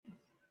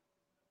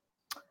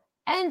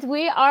And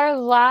we are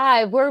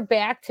live. We're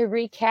back to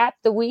recap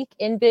the week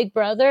in Big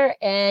Brother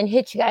and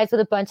hit you guys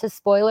with a bunch of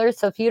spoilers.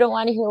 So if you don't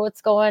want to hear what's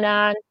going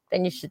on,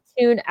 then you should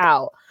tune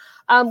out.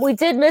 We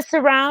did miss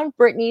around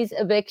Brittany's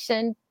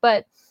eviction,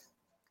 but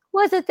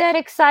was it that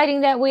exciting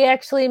that we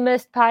actually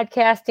missed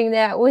podcasting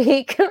that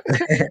week?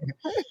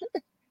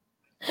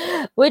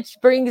 Which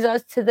brings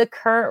us to the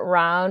current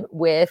round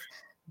with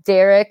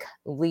Derek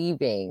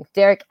leaving.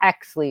 Derek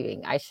X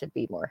leaving, I should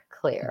be more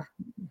clear.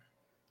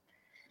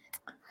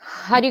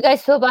 How do you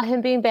guys feel about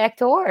him being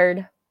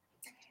backdoored?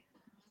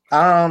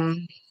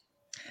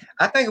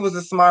 I think it was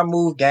a smart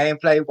move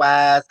gameplay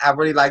wise. I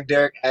really like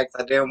Derek X.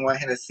 I didn't want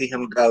him to see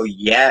him go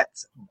yet,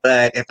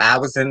 but if I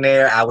was in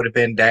there, I would have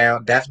been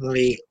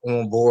definitely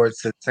on board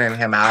to send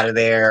him out of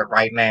there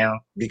right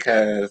now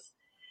because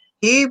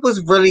he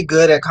was really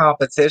good at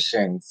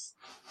competitions.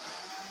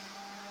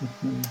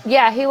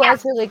 Yeah, he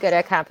was really good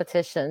at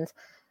competitions.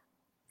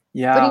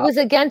 Yeah. But he was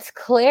against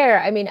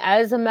Claire. I mean,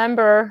 as a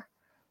member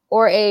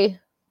or a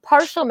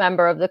partial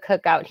member of the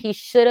cookout, he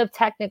should have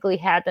technically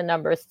had the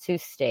numbers to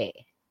stay.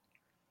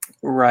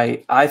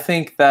 Right. I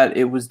think that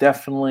it was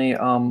definitely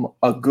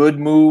a good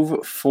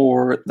move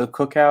for the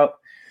cookout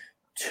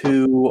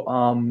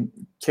to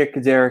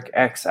kick Derek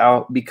X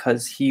out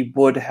because he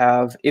would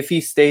have, if he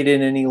stayed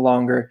in any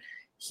longer,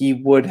 he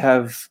would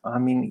have,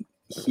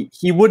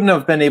 he wouldn't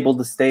have been able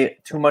to stay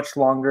too much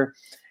longer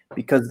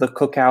because the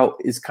cookout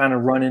is kind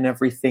of running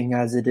everything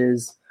as it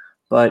is.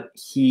 But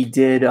he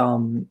did,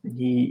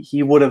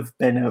 he would have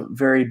been a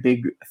very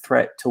big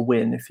threat to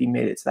win if he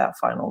made it to that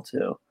final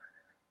two.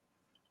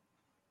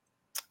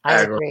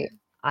 I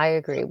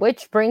agree.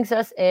 Which brings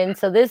us in.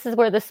 So this is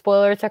where the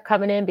spoilers are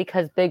coming in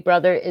because Big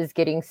Brother is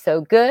getting so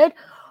good.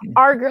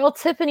 Our girl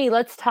Tiffany,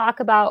 let's talk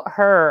about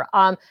her.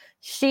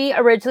 She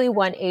originally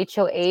won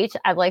HOH.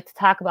 I'd like to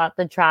talk about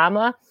the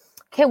drama.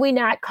 Can we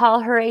not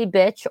call her a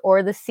bitch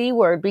or the C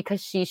word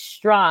because she's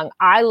strong?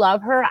 I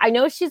love her. I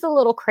know she's a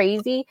little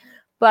crazy,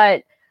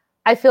 but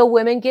I feel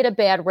women get a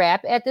bad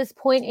rap at this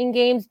point in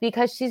games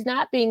because she's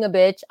not being a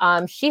bitch.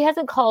 She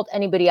hasn't called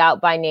anybody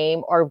out by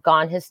name or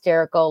gone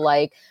hysterical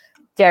like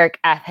Derek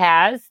F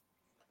has.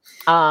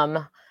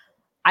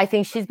 I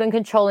think she's been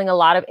controlling a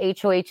lot of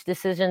HOH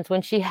decisions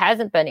when she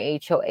hasn't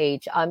been HOH.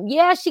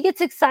 Yeah, she gets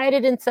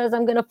excited and says,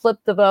 I'm going to flip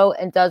the vote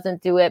and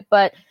doesn't do it.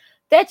 But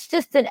that's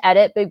just an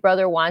edit Big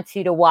Brother wants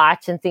you to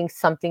watch and thinks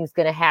something's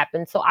going to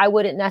happen. So I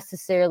wouldn't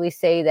necessarily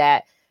say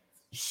that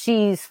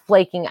she's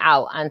flaking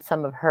out on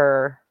some of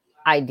her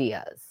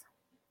ideas.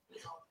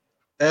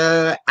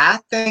 I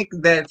think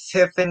that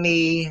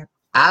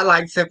I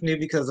like Tiffany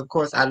because, of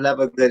course, I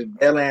love a good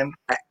villain.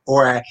 I'm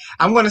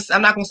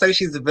not gonna say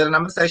she's a villain.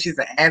 I'm gonna say she's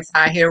an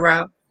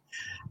anti-hero.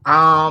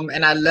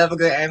 And I love a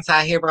good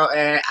anti-hero.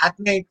 And I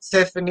think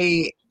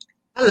Tiffany,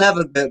 I love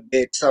a good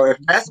bitch. So if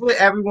that's what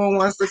everyone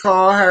wants to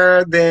call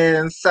her,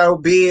 then so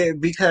be it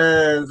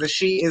because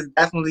she is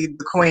definitely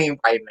the queen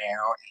right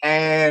now.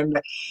 And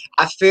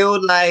I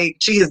feel like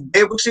she is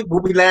able to,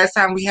 last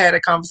time we had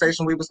a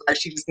conversation, we was like,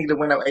 she just need to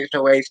win up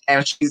HOH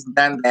and she's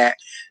done that.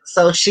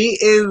 So she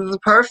is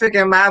perfect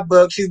in my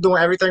book. She's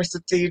doing everything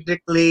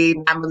strategically,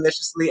 not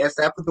maliciously,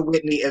 except for the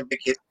Whitney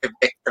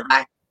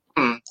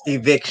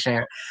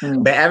eviction.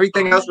 But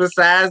everything else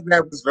besides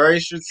that was very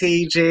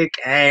strategic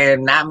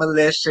and not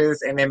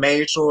malicious, and it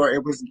made sure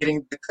it was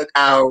getting the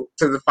cookout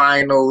to the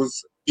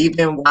finals,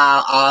 even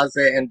while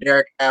Ozzy and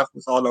Derek F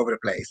was all over the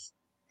place.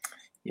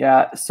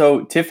 Yeah,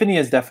 so Tiffany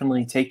has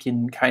definitely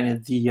taken kind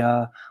of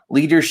the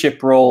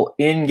leadership role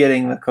in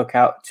getting the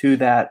cookout to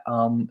that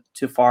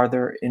to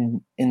farther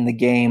in the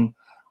game.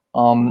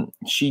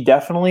 She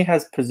definitely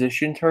has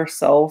positioned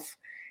herself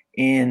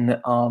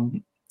in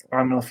I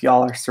don't know if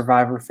y'all are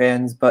Survivor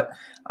fans, but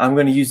I'm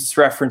going to use this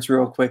reference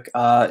real quick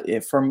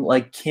from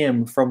like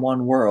Kim from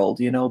One World,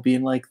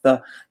 being like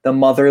the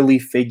motherly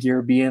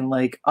figure, being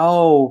like,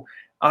 oh,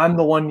 I'm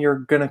the one you're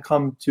going to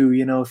come to,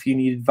 if you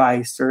need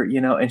advice or,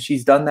 and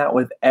she's done that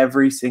with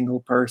every single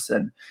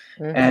person.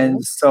 Mm-hmm.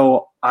 And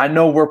so I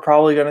know we're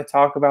probably going to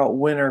talk about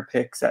winner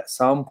picks at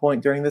some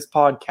point during this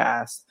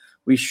podcast.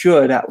 We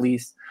should at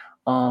least.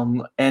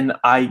 And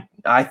I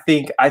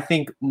think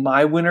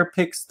my winner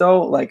picks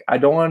though, like I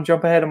don't want to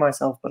jump ahead of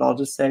myself, but I'll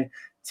just say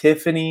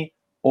Tiffany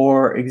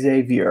or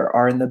Xavier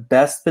are in the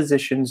best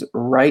positions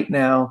right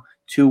now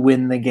to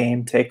win the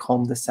game, take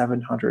home the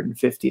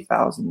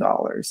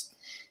 $750,000.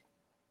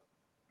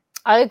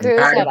 I agree with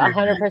that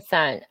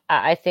 100%.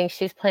 I think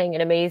she's playing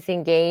an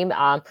amazing game.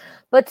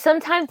 But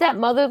sometimes that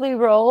motherly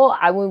role,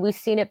 when we've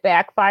seen it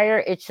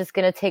backfire, it's just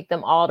going to take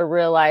them all to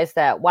realize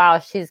that, wow,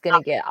 she's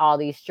going to get all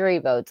these jury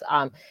votes.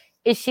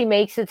 If she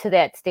makes it to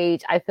that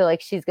stage, I feel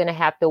like she's going to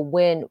have to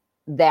win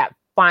that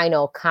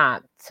final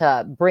comp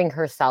to bring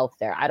herself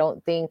there. I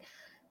don't think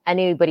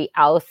anybody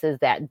else is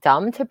that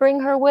dumb to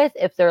bring her with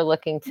if they're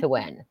looking to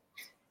win.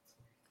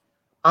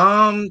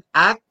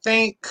 I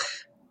think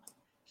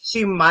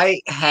she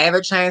might have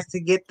a chance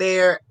to get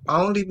there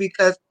only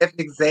because if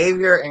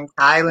Xavier and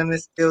Kylan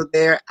is still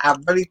there, I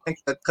really think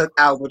the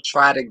cookout would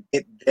try to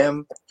get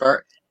them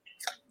first.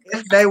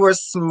 If they were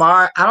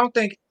smart, I don't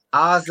think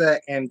Ozza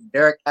and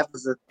Derek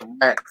Evans a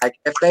threat. Like,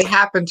 if they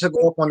happen to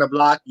go up on the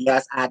block,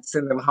 yes, I'd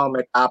send them home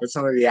at the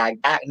opportunity I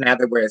got now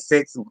that we're at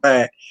 6.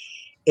 But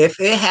if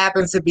it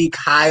happens to be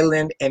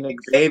Kylan and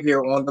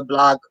Xavier on the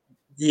block,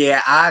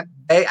 yeah, I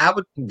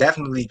would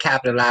definitely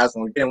capitalize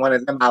on getting one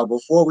of them out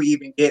before we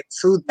even get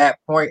to that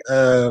point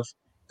of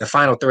the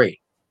final 3.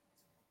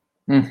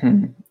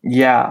 Mm-hmm.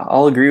 Yeah,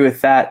 I'll agree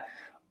with that.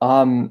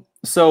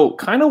 So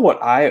kind of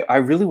what I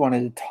really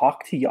wanted to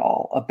talk to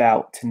y'all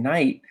about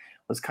tonight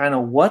was kind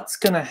of what's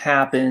going to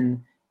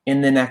happen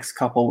in the next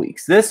couple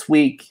weeks. This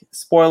week,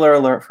 spoiler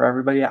alert for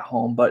everybody at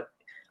home, but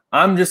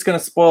I'm just going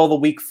to spoil the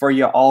week for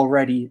you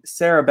already.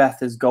 Sarah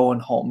Beth is going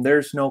home.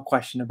 There's no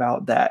question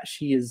about that.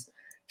 She's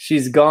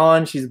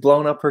gone. She's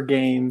blown up her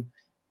game.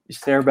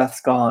 Sarah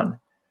Beth's gone.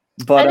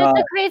 But and it's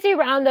a crazy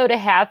round, though, to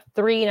have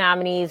 3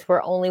 nominees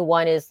where only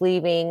one is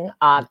leaving.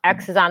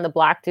 X is on the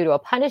block due to a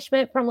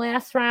punishment from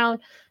last round,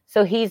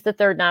 so he's the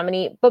 3rd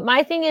nominee. But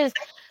my thing is,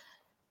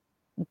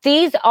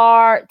 these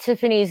are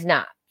Tiffany's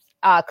noms.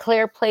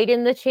 Claire played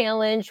in the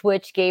challenge,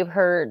 which gave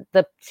her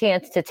the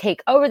chance to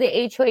take over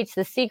the HOH,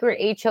 the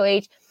secret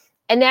HOH,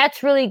 and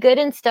that's really good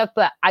and stuff,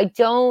 but I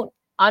don't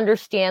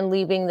understand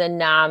leaving the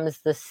noms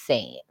the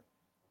same.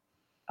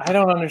 I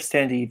don't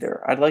understand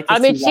either. I'd like to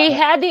see she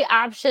had the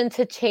option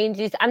to change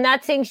these. I'm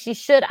not saying she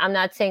should. I'm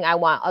not saying I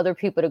want other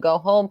people to go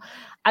home.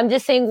 I'm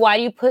just saying, why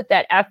do you put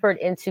that effort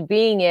into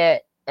being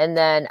it and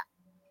then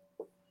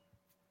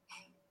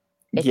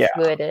it's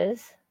who it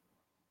is?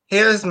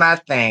 Here's my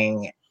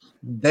thing.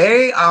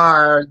 The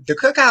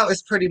cookout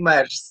is pretty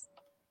much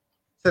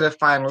to the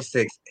final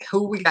 6.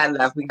 Who we got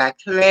left? We got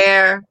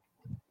Claire,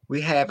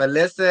 we have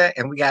Alyssa,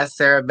 and we got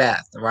Sarah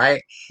Beth,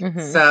 right?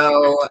 Mm-hmm.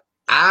 So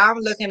I'm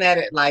looking at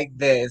it like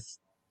this.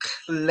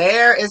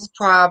 Claire is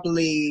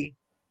probably,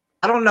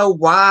 I don't know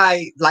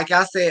why, like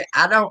I said,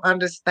 I don't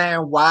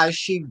understand why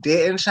she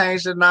didn't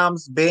change the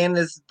noms, being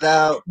as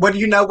though, well,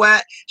 you know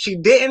what? She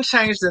didn't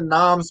change the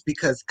noms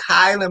because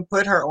Kylan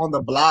put her on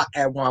the block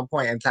at one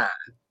point in time.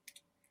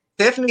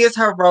 Tiffany is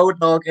her road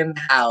dog in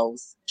the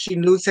house. She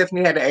knew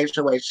Tiffany had the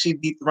HOH. She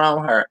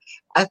dethroned her.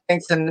 I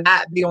think to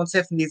not be on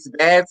Tiffany's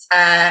bad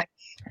side,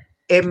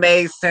 it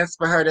made sense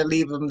for her to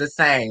leave them the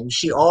same.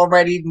 She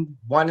already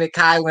wanted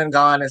Kylan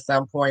gone at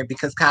some point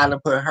because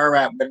Kylan put her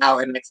up without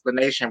an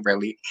explanation,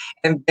 really.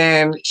 And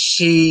then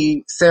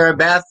Sarah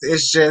Beth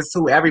is just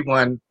who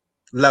everyone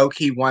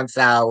low-key wants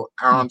out.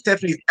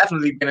 Tiffany's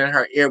definitely been in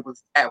her ear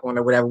with that one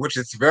or whatever, which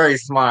is very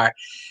smart.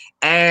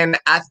 And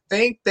I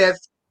think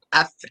that's,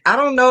 I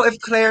don't know if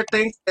Claire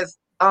thinks that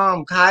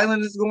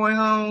Kylan is going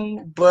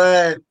home,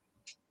 but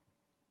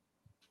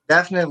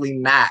definitely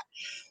not.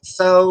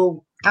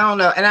 So I don't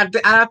know, and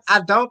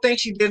I don't think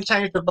she didn't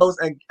change the votes.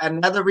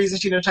 Another reason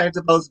she didn't change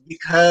the votes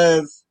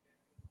because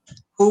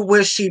who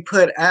would she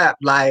put up?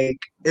 Like,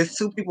 it's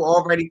 2 people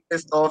already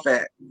pissed off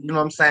at, you know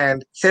what I'm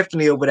saying,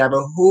 Tiffany or whatever.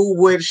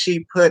 Who would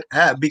she put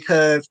up?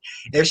 Because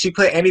if she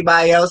put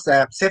anybody else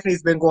up,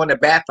 Tiffany's been going to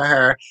bat for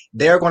her.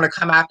 They're going to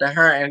come after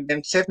her, and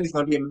then Tiffany's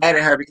going to be mad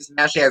at her because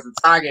now she has a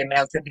target, and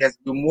now Tiffany has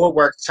to do more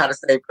work to try to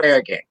save Claire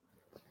again.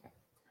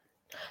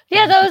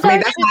 Yeah, those are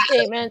good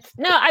statements.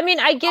 No, I mean,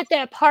 I get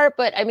that part,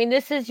 but I mean,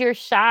 this is your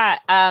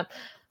shot.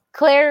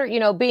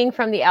 Claire, being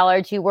from the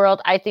LRG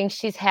world, I think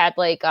she's had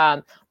like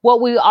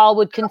what we all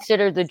would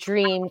consider the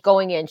dream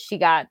going in. She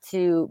got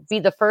to be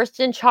the first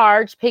in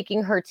charge,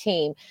 picking her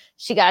team.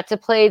 She got to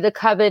play the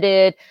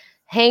coveted,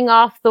 hang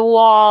off the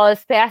wall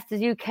as fast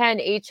as you can,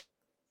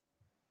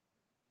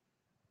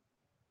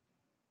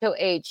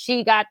 HOH.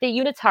 She got the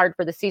unitard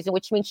for the season,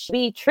 which means she'll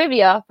be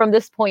trivia from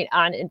this point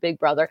on in Big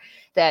Brother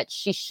that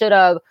she should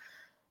have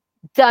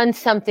done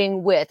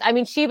something with. I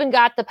mean, she even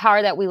got the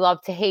power that we love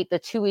to hate, the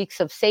 2 weeks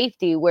of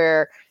safety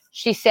where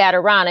she sat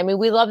around. I mean,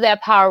 we love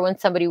that power when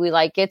somebody we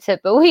like gets it,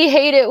 but we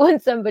hate it when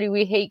somebody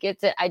we hate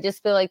gets it. I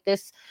just feel like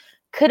this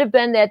could have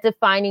been that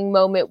defining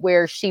moment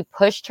where she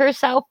pushed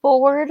herself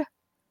forward.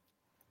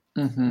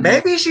 Mm-hmm.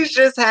 Maybe she's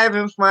just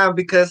having fun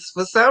because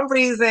for some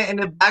reason in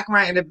the back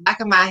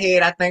of my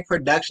head, I think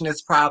production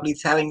is probably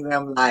telling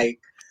them like,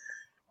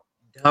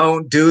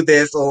 don't do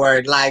this,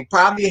 or like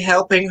probably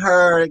helping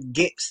her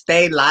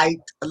stay light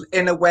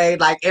in a way.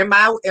 Like in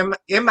my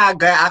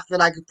gut, I feel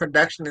like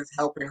production is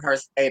helping her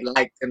stay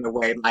light in a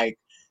way. Like,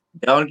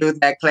 don't do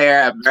that,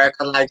 Claire.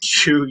 America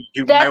likes you.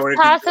 That's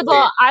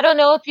possible. I don't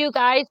know if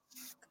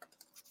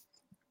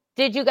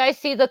did you guys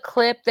see the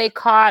clip they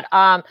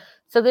caught?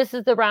 So this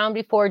is the round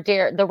before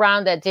the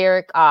round that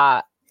Derek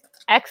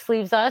X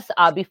leaves us.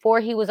 Before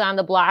he was on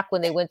the block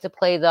when they went to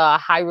play the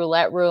high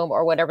roulette room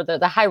or whatever,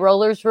 the high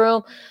rollers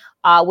room.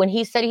 When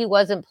he said he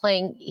wasn't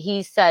playing,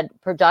 he said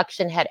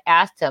production had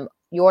asked him,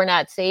 "You're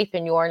not safe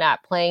and you're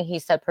not playing." He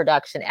said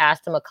production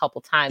asked him a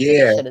couple times. Yeah.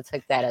 And he should have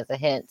took that as a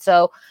hint.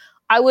 So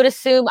I would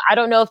assume, I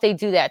don't know if they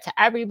do that to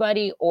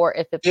everybody or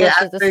if it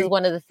pushes. This is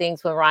one of the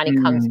things when Ronnie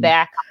comes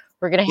back,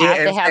 we're gonna have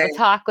to have a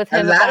talk with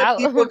him about. A lot of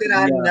people that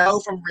I know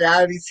from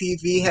reality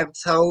TV have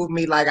told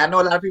me, like, I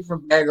know a lot of people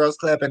from Bad Girls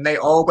Club, and they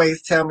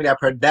always tell me that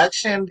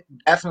production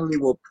definitely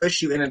will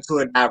push you into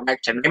a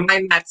direction. They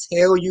might not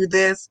tell you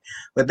this,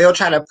 but they'll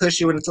try to push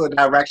you into a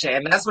direction,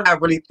 and that's what I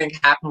really think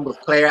happened with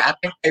Claire. I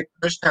think they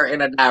pushed her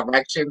in a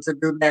direction to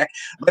do that,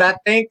 but I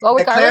think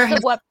Claire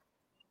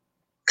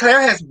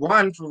has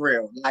won for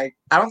real. Like,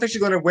 I don't think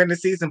she's going to win the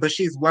season, but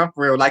she's won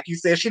for real. Like you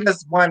said, she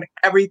just won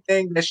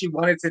everything that she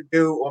wanted to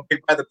do on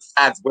Big Brother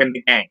besides win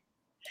the game.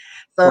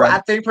 So right. I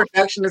think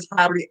production is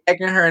probably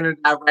egging her in a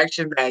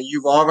direction that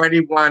you've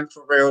already won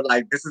for real.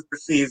 Like, this is the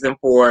season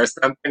for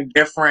something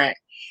different,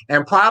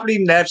 and probably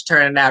nudged her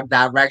in that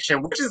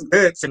direction, which is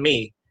good to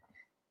me.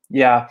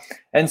 Yeah.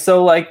 And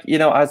so, like, you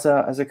know, as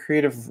a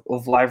creative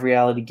of live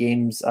reality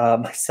games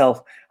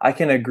myself, I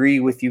can agree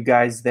with you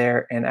guys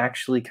there and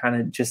actually kind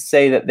of just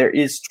say that there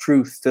is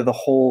truth to the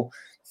whole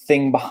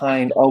thing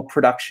behind,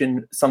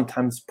 production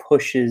sometimes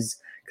pushes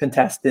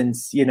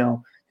contestants, you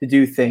know, to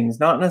do things.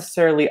 Not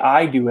necessarily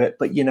I do it,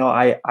 but, you know,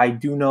 I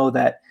do know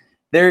that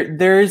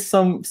there is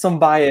some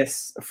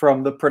bias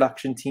from the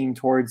production team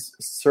towards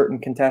certain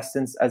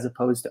contestants as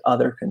opposed to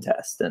other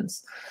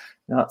contestants.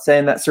 Not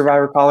saying that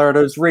Survivor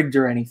Colorado is rigged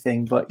or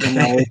anything, but, you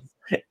know,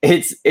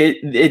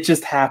 it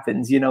just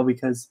happens, you know,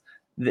 because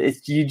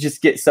you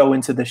just get so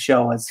into the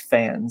show as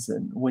fans,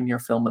 and when you're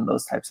filming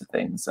those types of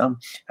things,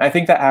 I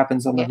think that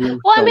happens on the real.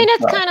 Well, I mean,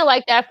 it's kind of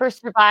like that for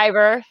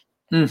Survivor.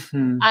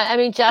 Mm-hmm. I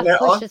mean, Jeff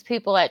pushes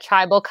people at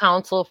tribal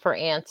council for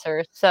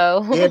answers.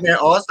 So yeah, they're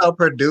also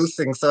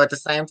producing. So at the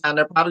same time,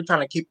 they're probably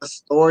trying to keep the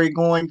story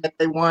going that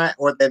they want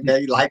or that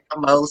they like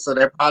the most. So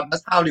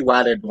that's probably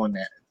why they're doing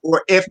that.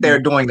 Or if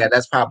they're doing that,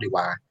 that's probably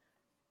why.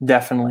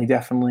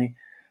 Definitely.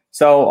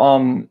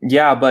 So,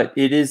 yeah, but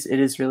it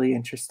is really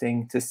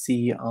interesting to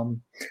see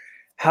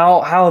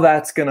how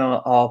that's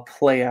gonna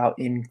play out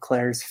in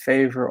Claire's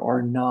favor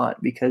or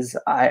not, because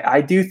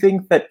I do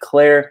think that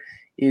Claire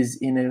is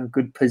in a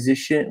good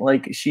position.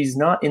 Like, she's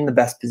not in the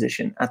best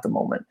position at the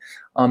moment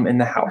in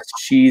the house.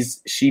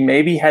 She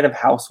may be head of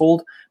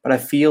household, but I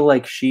feel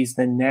like she's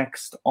the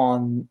next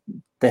on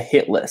the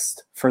hit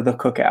list for the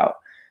cookout.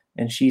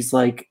 And she's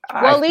like,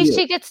 well, at least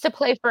she gets to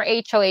play for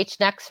HOH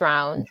next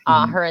round.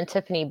 Her and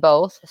Tiffany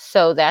both,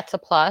 so that's a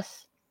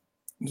plus.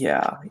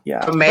 Yeah.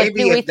 So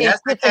maybe do we think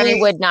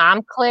Tiffany would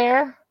nom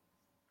Claire?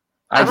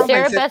 If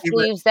Sarah Beth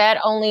leaves, that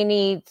only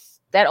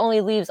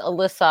leaves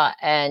Alyssa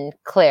and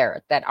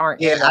Claire that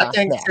aren't. Yeah, I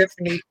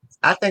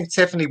think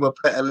Tiffany would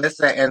put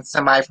Alyssa and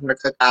somebody from the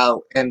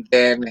cookout, and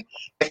then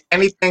if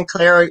anything,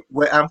 Claire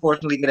would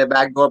unfortunately get a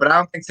backdoor. But I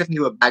don't think Tiffany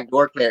would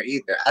backdoor Claire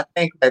either. I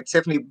think that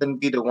Tiffany wouldn't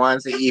be the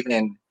ones to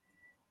even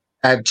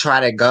try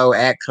to go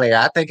at Claire.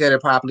 I think it'll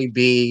probably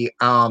be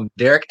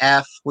Derek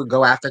F would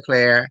go after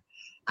Claire.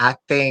 I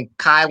think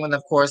Kylan,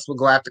 of course, will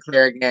go after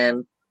Claire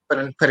again,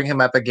 putting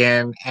him up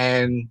again.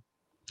 And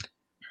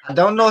I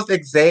don't know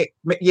if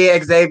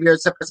Xavier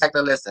to protect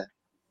Alyssa.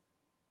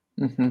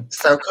 Mm-hmm.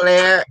 So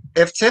Claire,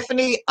 if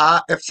Tiffany or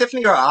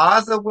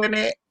Ozza win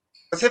it,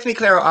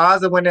 Claire or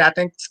Ozza win it, I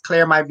think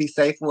Claire might be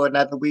safe for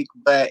another week.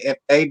 But if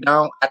they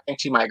don't, I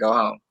think she might go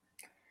home.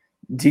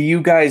 Do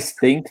you guys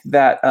think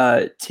that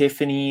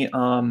Tiffany,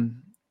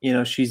 you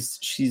know,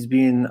 she's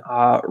being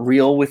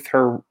real with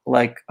her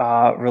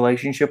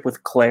relationship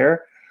with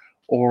Claire,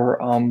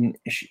 or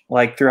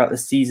like throughout the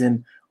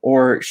season,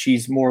 or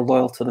she's more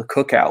loyal to the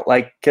cookout?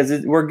 Like,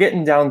 because we're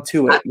getting down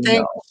to it.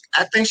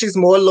 I think she's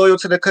more loyal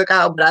to the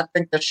cookout, but I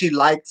think that she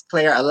likes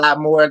Claire a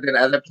lot more than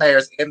other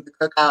players in the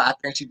cookout. I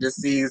think she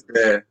just sees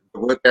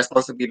what they're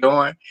supposed to be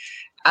doing.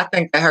 I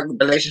think that her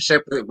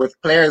relationship with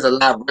Claire is a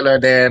lot realer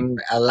than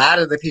a lot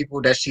of the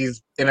people that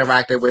she's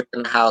interacted with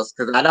in the house.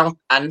 Because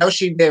I know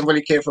she didn't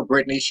really care for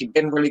Brittany. She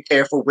didn't really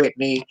care for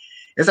Whitney.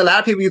 There's a lot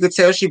of people you could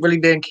tell she really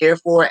didn't care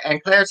for.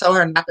 And Claire told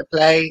her not to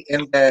play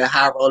in the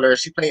high roller.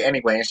 She played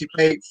anyway. And she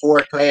played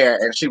for Claire,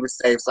 and she was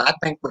safe. So I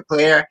think with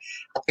Claire,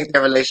 I think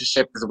their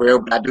relationship is real,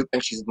 but I do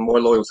think she's more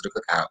loyal to the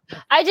cookout.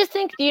 I just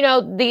think, you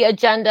know, the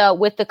agenda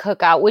with the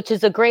cookout, which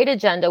is a great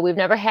agenda. We've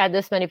never had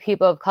this many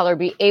people of color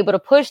be able to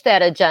push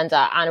that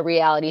agenda on a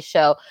reality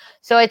show.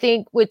 So I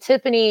think with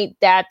Tiffany,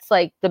 that's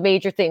like the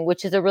major thing,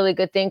 which is a really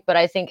good thing. But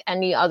I think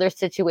any other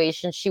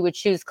situation, she would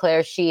choose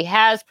Claire. She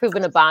has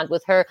proven a bond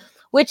with her,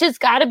 which has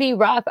got to be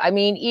rough. I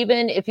mean,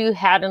 even if you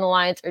had an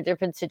alliance or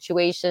different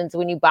situations,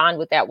 when you bond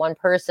with that one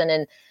person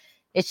and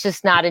it's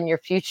just not in your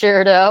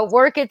future to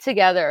work it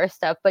together or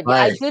stuff. But yeah,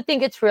 right. I do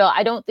think it's real.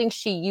 I don't think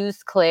she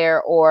used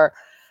Claire or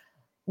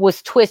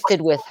was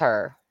twisted with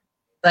her.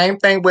 Same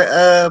thing with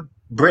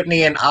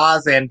Brittany and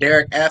Ozza and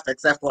Derek F,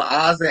 except for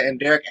Ozza and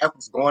Derek F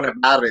was going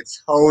about it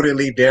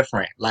totally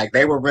different. Like,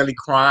 they were really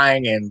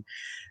crying and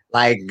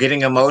like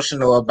getting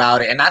emotional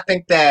about it. And I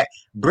think that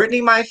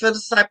Brittany might feel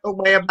the type of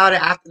way about it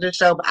after the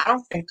show, but I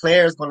don't think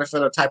Claire is going to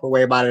feel the type of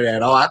way about it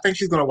at all. I think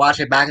she's going to watch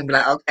it back and be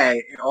like, okay,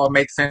 it all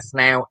makes sense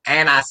now.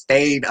 And I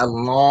stayed a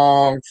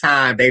long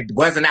time. They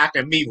wasn't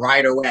after me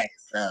right away.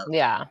 So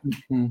yeah.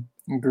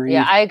 Mm-hmm. Agreed.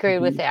 Yeah, I agree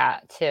with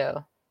that too.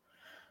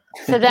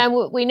 So then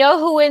we know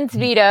who wins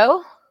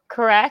veto,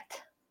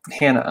 correct?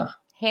 Hannah.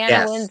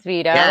 Hannah wins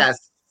veto.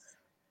 Yes.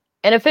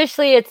 And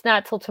officially, it's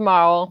not till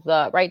tomorrow.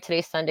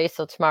 Today's Sunday,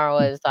 so tomorrow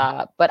is.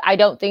 But I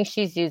don't think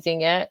she's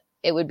using it.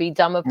 It would be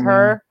dumb of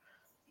her.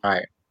 All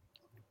right.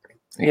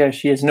 Yeah,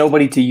 she has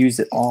nobody to use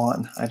it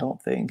on, I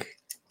don't think.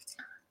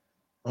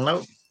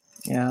 Nope.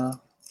 Yeah.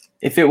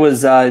 If it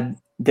was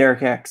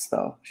Derek X,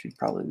 though, she'd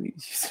probably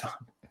use it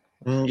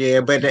on.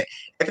 Yeah, but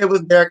if it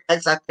was Derek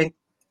X, I think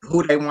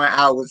who they want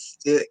out was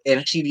still,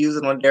 and she'd use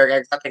it on Derek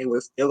X, I think it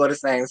would still go the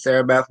same.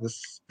 Sarah Beth would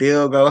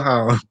still go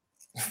home.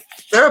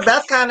 Sarah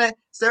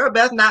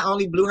Beth not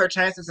only blew her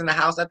chances in the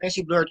house, I think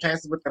she blew her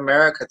chances with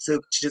America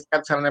too. She just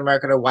kept telling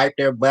America to wipe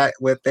their butt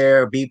with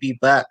their BB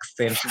bucks,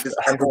 and she just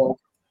kept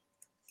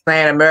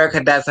saying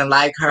America doesn't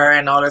like her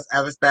and all this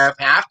other stuff.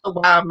 And after a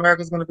while,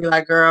 America's gonna be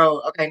like,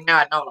 "Girl, okay, now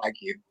I don't like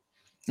you."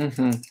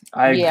 Mm-hmm.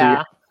 I agree.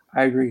 Yeah.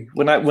 I agree.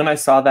 When I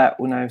saw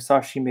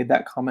she made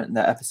that comment in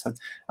that episode,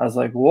 I was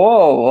like,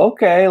 "Whoa,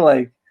 okay."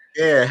 Like,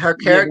 yeah, her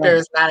character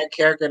is not a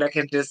character that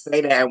can just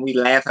say that and we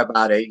laugh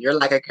about it. You're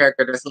like a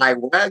character that's like,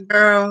 "What,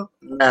 girl?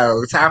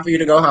 No, time for you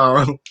to go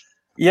home."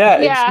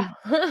 Yeah.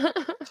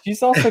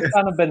 She's also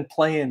kind of been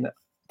playing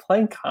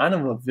kind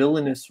of a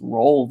villainous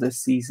role this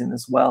season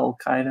as well,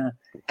 kind of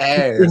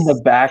in the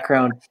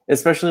background,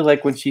 especially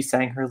like when she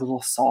sang her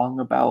little song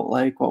about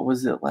like, what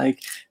was it,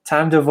 like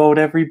time to vote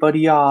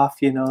everybody off,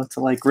 to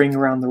like ring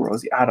around the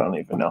rosy. I don't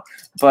even know,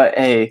 but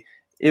hey,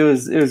 it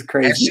was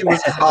crazy. And she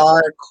was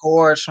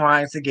hardcore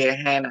trying to get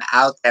Hannah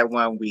out that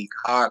 1 week,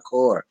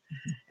 hardcore.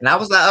 And I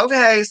was like,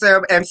 okay,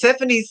 Sarah. And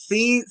Tiffany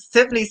sees.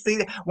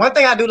 One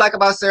thing I do like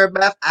about Sarah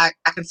Beth, I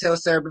can tell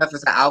Sarah Beth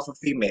is an alpha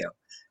female.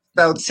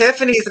 So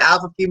Tiffany is an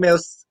alpha female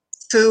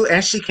too,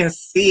 and she can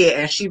see it,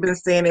 and she's been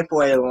seeing it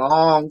for a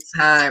long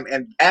time,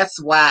 and that's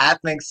why I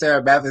think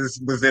Sarah Beth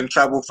was in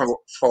trouble for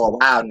a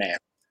while now.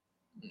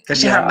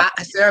 Because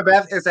Sarah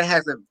Beth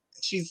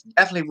she's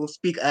definitely will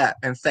speak up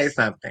and say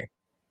something.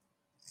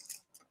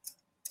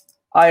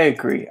 I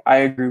agree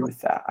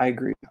with that. I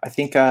agree. I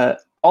think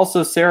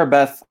also Sarah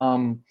Beth,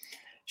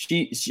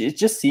 she it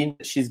just seems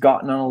that she's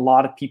gotten on a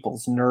lot of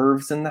people's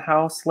nerves in the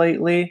house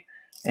lately.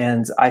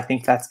 And I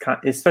think that's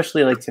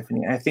especially like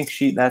Tiffany. I think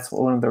that's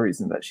one of the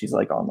reasons that she's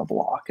like on the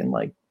block and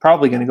like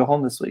probably going to go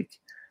home this week.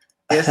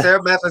 Yeah,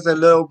 Sarah Beth is a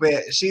little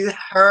bit.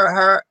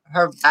 Her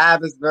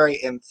vibe is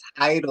very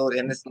entitled,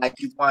 and it's like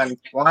you won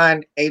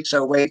one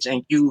HOH,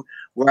 and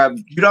I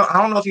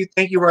don't know if you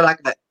think you were like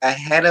a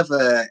head of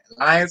a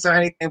alliance or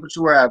anything, but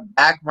you were a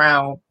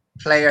background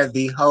player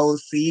the whole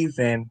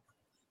season.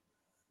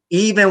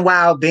 Even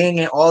while being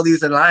in all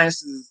these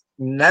alliances,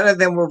 none of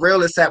them were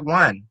real except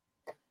one.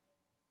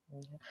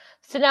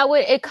 So now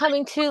with it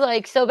coming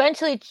to so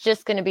eventually it's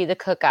just going to be the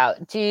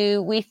cookout.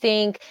 Do we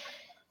think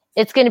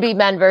it's going to be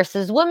men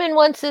versus women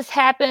once this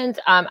happens?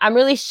 I'm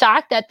really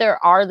shocked that there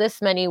are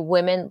this many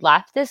women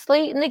left this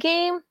late in the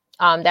game.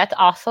 That's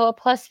also a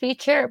plus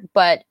feature,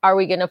 but are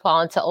we going to fall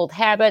into old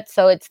habits?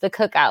 So it's the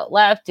cookout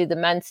left. Do the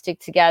men stick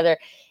together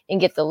and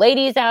get the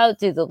ladies out?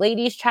 Do the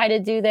ladies try to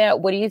do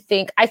that? What do you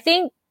think? I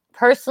think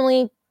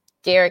personally,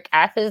 Derek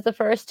F is the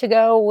first to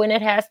go when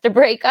it has to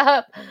break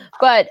up,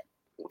 but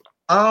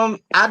I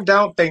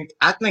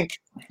think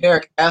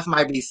Derek F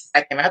might be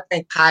second. I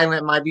think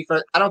Kyland might be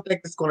first. I don't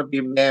think it's going to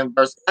be men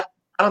versus. I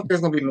don't think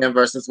it's going to be men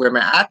versus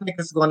women. I think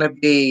it's going to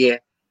be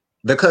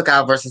the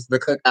cookout versus the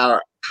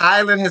cookout.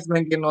 Kyland has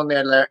been getting on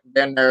their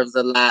nerves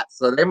a lot,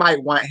 so they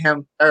might want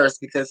him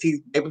first because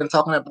they've been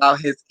talking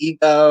about his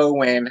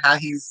ego and how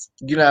he's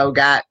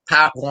got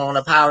on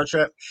a power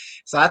trip.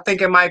 So I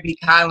think it might be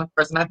Kyland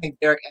first, and I think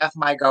Derek F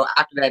might go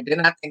after that.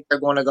 Then I think they're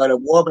going to go to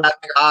war, but I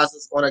think Oz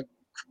is going to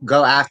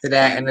go after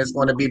that, and it's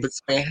going to be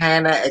between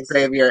Hannah,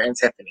 Xavier, and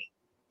Tiffany.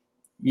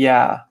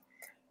 Yeah.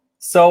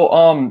 So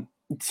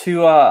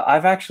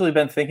I've actually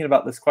been thinking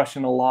about this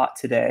question a lot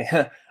today.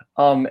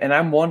 And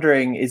I'm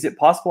wondering, is it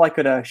possible I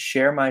could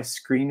share my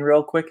screen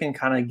real quick and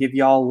kind of give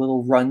y'all a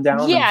little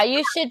rundown? Yeah,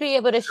 you should be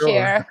able to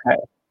share. Okay,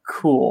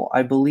 cool.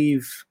 I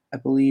believe I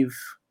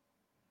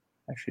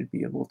should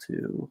be able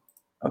to.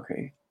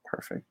 Okay,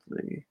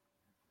 perfectly.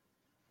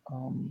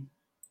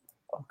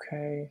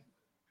 Okay.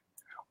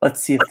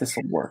 Let's see if this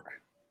will work.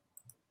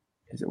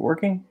 Is it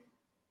working?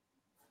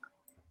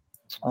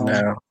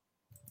 No.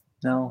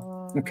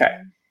 No. Okay.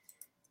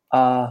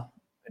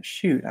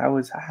 Shoot, I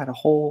had a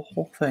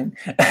whole thing.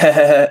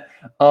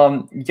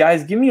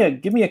 Guys, give me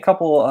a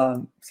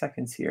couple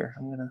seconds here.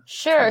 I'm gonna.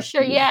 Sure.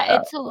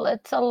 Yeah,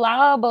 it's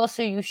allowable,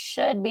 so you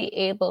should be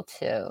able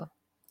to.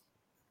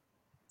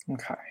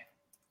 Okay.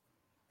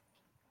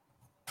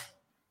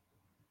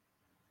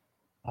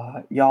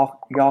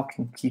 Y'all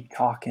can keep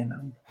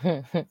talking.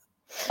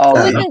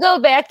 Oh, we can go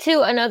back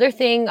to another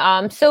thing.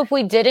 So if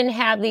we didn't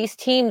have these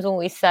teams when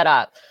we set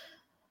up,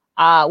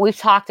 we've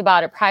talked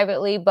about it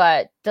privately,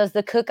 but does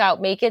the cookout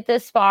make it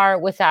this far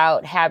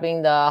without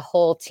having the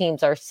whole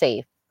teams are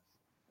safe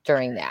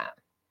during that?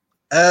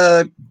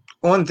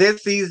 On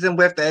this season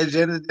with the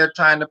agenda they're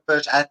trying to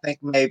push, I think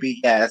maybe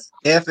yes.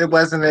 If it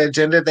wasn't the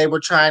agenda they were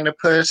trying to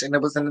push and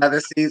it was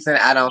another season,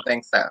 I don't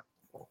think so.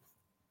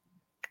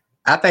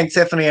 I think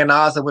Tiffany and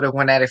Ozzy would have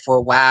went at it for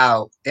a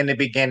while in the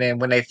beginning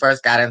when they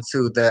first got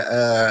into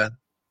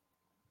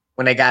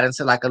when they got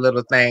into like a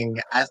little thing.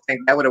 I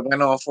think that would have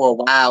went on for a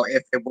while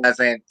if it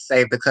wasn't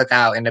Save the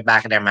Cookout in the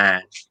back of their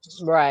mind.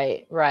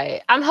 Right,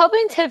 right. I'm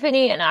hoping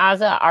Tiffany and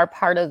Ozzy are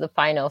part of the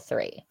final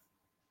 3.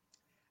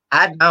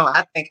 I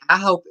don't. I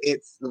hope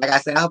it's like I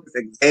said. I hope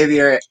it's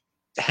Xavier,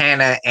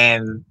 Hannah,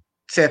 and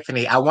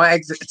Tiffany. I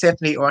want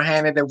Tiffany or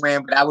Hannah to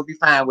win, but I would be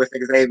fine with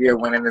Xavier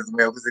winning as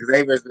well because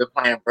Xavier's been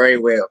playing very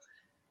well.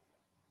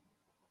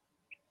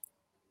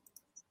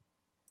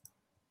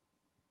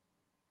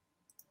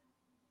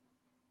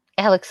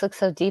 Alex looks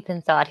so deep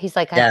in thought. He's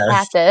like, I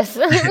got this.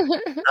 I'm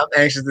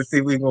anxious to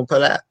see what we're going to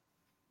pull out.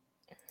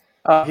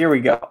 Oh, here we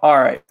go. All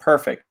right,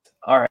 perfect.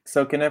 All right,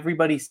 so can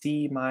everybody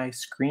see my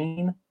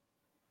screen?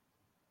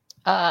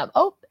 Add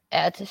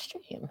to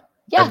stream.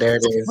 Yeah, there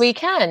it is. We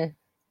can.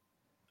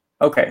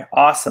 Okay,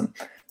 awesome.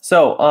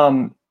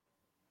 So,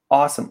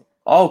 awesome.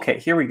 Okay,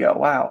 here we go.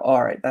 Wow.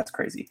 All right, that's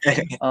crazy.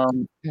 All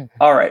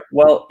right.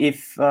 Well,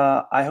 if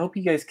I hope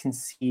you guys can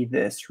see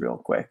this real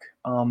quick,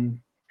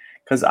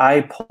 because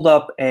I pulled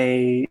up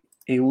a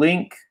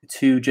link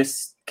to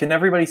just. Can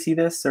everybody see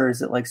this, or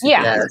is it like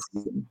super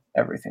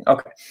everything?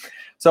 Okay.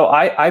 So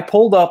I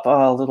pulled up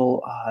a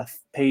little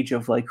page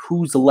of like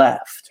who's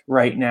left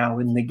right now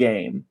in the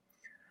game.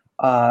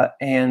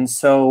 And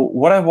so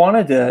what I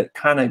wanted to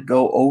kind of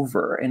go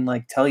over and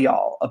like tell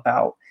y'all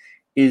about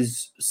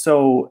is,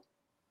 so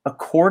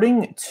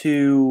according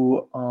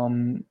to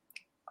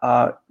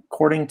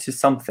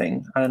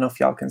something, I don't know if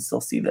y'all can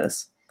still see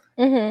this.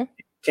 Mm-hmm.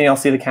 Can y'all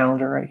see the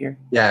calendar right here?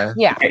 Yeah.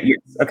 Okay,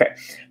 yes. Okay.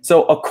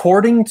 So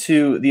according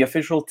to the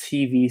official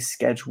TV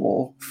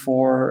schedule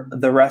for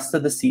the rest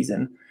of the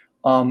season,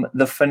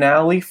 the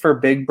finale for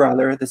Big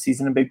Brother, the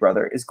season of Big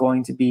Brother, is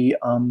going to be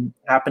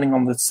happening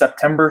on the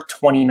September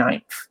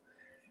 29th.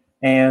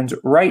 And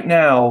right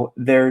now,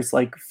 there's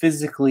like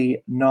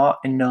physically not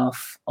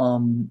enough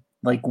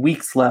like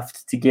weeks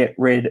left to get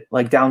rid,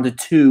 like down to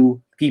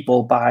 2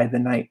 people by the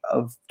night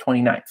of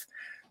 29th.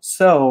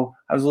 So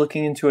I was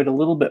looking into it a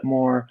little bit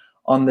more.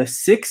 On the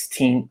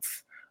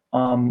 16th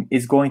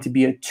is going to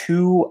be a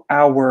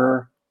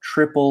 2-hour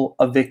triple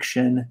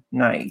eviction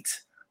night.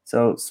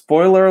 So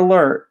spoiler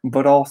alert,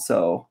 but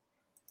also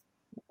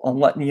I'm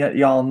letting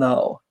y'all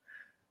know.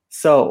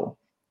 So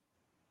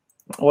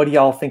what do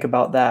y'all think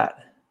about that?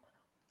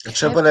 The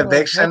triple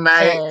eviction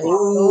night.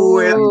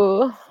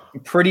 Ooh.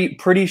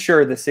 Pretty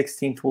sure the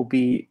 16th will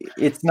be.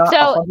 It's not.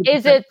 So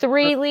is it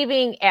 3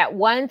 leaving at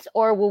once,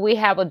 or will we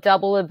have a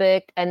double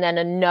evict and then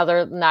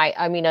another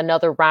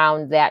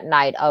round that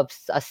night of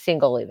a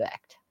single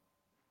evict?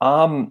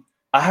 I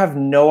have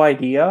no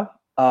idea.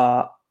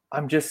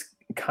 I'm just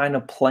kind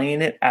of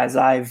playing it as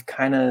I've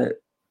kind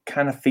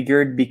of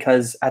figured,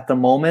 because at the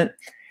moment,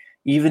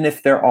 even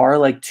if there are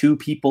like 2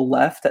 people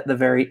left at the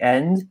very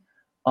end,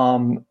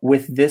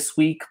 with this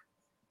week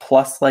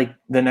plus like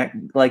the next,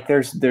 like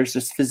there's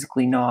just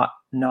physically not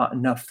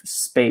enough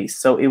space.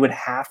 So it would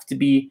have to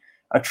be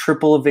a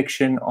triple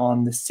eviction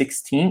on the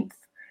 16th.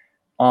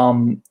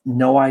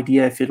 No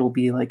idea if it'll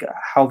be like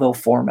how they'll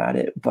format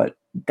it, but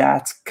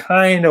that's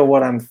kind of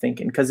what I'm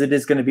thinking, because it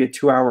is going to be a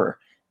 2-hour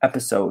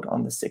episode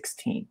on the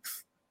 16th.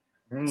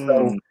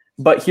 So,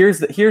 but here's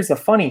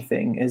the funny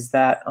thing is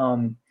that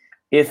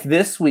if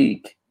this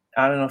week,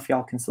 I don't know if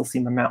y'all can still see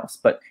my mouse,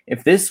 but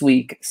if this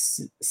week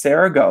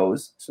Sarah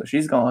goes, so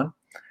she's gone,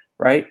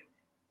 right?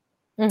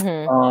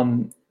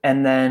 Mm-hmm.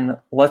 And then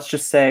let's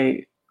just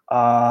say,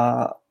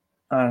 I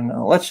don't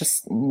know, let's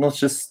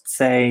just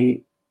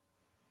say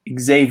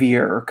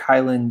Xavier or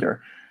Kyland,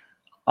 or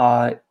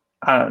I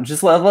don't know,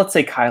 just let's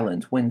say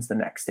Kyland wins the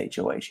next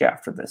HOH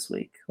after this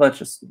week. Let's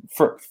just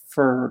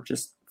for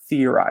just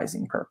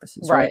theorizing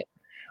purposes, right?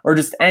 Or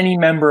just any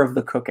member of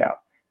the cookout.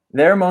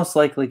 They're most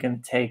likely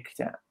going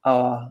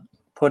to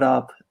put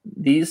up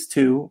these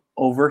 2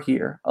 over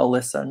here,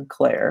 Alyssa and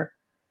Claire,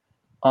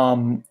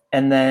 and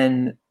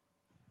then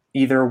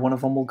either one of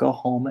them will go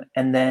home,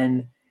 and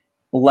then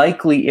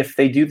likely if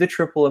they do the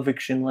triple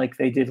eviction like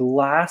they did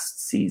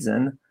last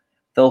season,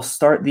 they'll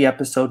start the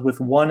episode with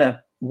one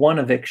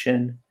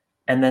eviction,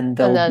 and then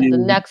the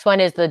next one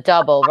is the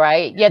double,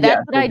 right? Yeah,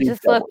 that's what I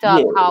just looked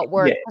up how it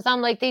worked, because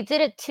I'm like, they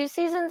did it 2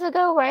 seasons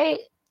ago, right?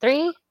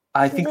 3?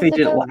 I think they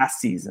did it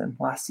last season.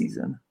 Oh,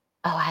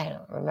 I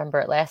don't remember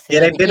it last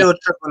season. Yeah, they did it with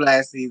triple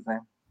last season.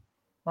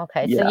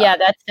 Okay, so yeah,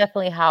 that's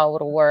definitely how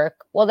it'll work.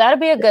 Well,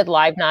 that'll be a good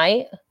live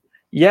night.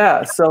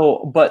 Yeah,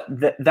 so, but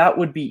that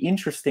would be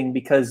interesting,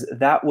 because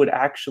that would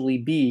actually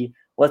be,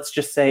 let's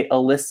just say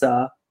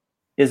Alyssa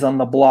is on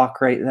the block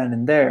right then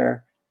and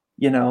there,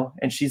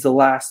 and she's the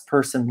last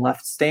person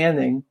left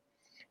standing,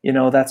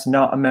 that's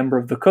not a member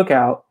of the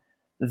cookout,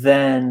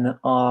 then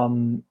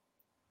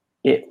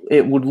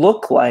it would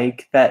look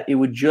like that it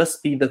would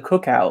just be the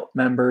cookout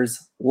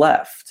members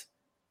left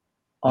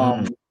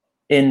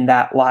in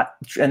that lot,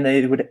 and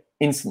they would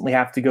instantly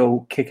have to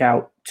go kick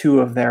out 2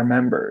 of their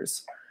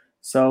members.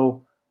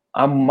 So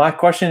my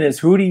question is,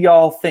 who do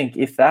y'all think,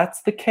 if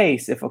that's the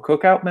case, if a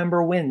cookout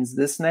member wins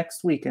this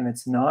next week and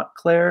it's not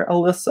Claire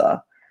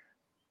Alyssa,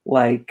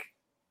 Like,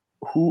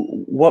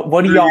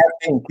 what do y'all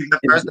think? The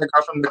first to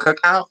go from the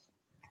cookout?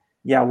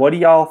 Yeah, what do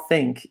y'all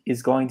think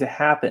is going to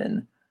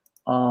happen?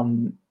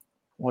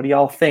 What do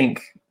y'all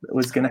think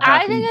was going to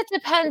happen? I think it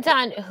depends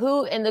on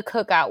who in the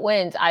cookout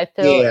wins. I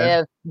feel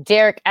if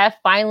Derek F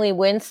finally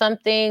wins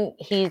something,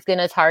 he's going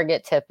to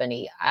target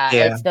Tiffany.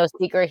 It's no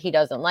secret he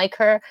doesn't like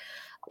her.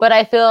 But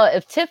I feel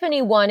if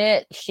Tiffany won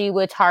it, she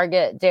would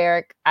target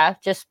Derek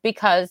F just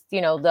because,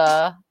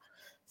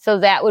 so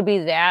that would be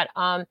that.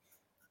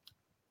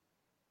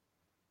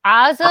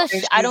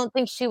 Azah, I don't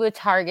think she would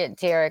target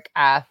Derek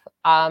F.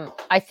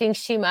 I think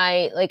she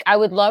might, I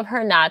would love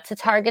her not to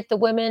target the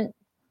women,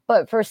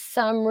 but for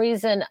some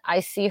reason, I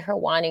see her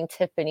wanting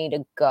Tiffany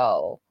to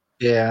go.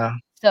 Yeah.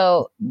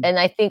 So, and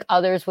I think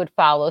others would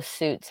follow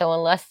suit. So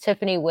unless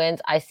Tiffany wins,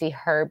 I see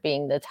her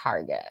being the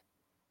target.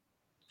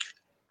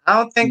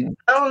 I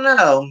don't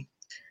know.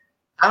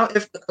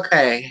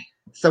 Okay.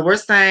 So we're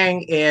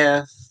saying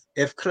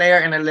if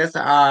Claire and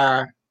Alyssa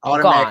are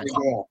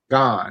automatically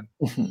gone.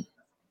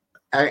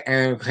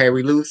 And okay,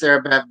 we lose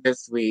Sarah Beth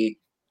this week.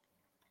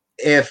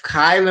 If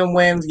Kylan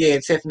wins, yeah,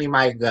 Tiffany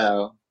might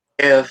go.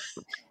 If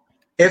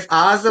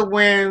Azah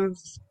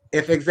wins,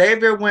 if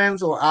Xavier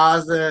wins or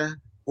Azah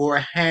or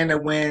Hannah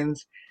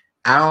wins,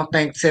 I don't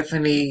think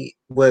Tiffany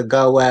would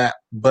go up.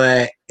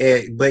 But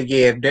yeah,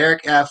 if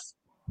Derek F,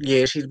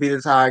 yeah, she'd be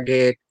the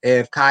target.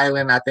 If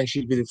Kylan, I think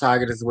she'd be the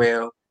target as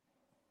well.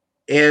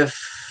 But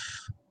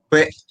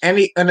on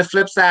the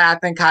flip side, I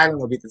think Kylan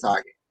will be the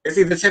target. It's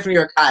either Tiffany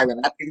or Kylan.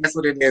 I think that's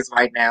what it is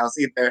right now. It's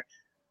either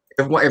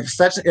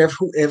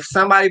if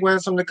somebody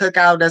wins from the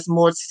cookout that's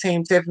more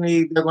team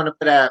Tiffany, they're going to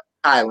put up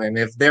Kylan.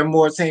 If they're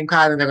more team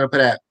Kylan, they're going to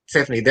put up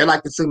Tiffany. They're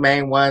like the two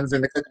main ones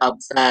in the cookout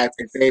besides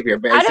Xavier.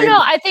 But I don't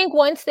know. I think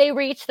once they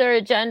reach their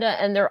agenda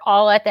and they're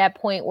all at that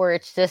point where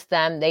it's just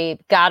them, they've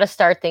got to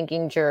start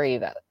thinking jury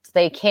votes.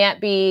 They can't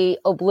be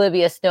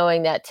oblivious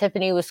knowing that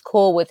Tiffany was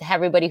cool with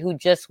everybody who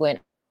just went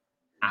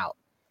out.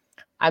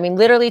 I mean,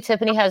 literally,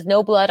 Tiffany has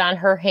no blood on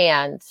her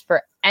hands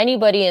for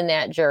anybody in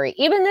that jury.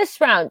 Even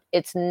this round,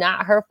 it's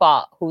not her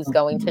fault who's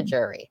going to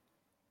jury.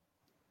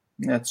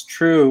 That's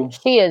true.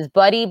 She is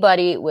buddy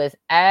with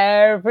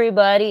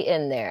everybody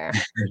in there.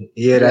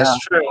 Yeah, that's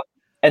true.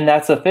 And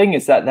that's the thing,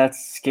 is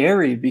that's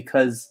scary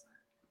because,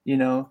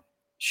 since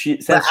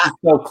she's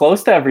so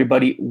close to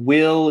everybody,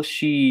 will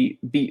she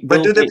be?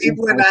 But do the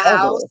people in the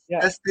house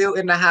that's still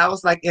in the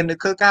house, like in the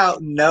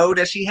cookout, know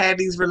that she had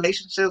these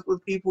relationships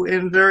with people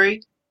in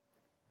jury?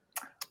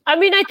 I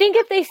mean, I think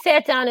if they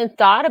sat down and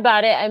thought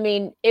about it, I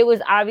mean, it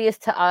was obvious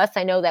to us.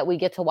 I know that we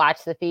get to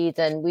watch the feeds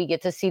and we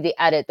get to see the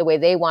edit the way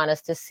they want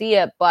us to see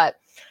it. But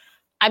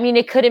I mean,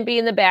 it couldn't be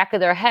in the back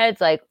of their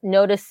heads, like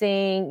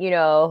noticing,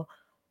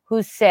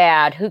 who's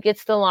sad, who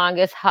gets the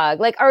longest hug.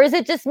 Or is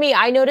it just me?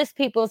 I notice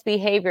people's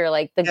behavior,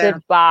 like the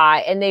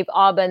goodbye, and they've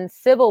all been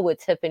civil with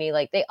Tiffany.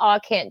 They all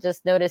can't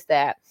just notice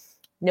that.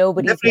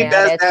 Nobody's mad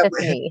at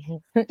Tiffany.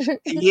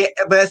 Yeah,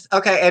 but it's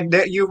okay, and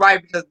you're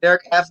right, because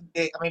Derek X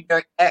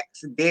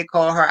did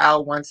call her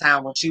out one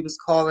time when she was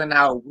calling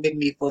out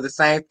Whitney for the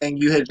same thing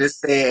you had just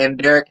said, and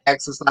Derek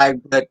X was like,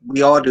 "But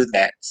we all do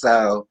that."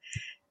 So,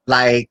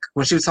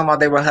 when she was talking about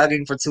they were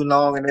hugging for too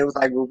long, and it was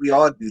like, "Well, we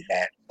all do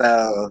that."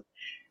 So,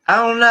 I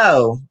don't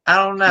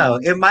know.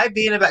 It might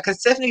be in the back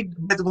because Tiffany,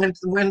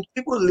 when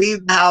people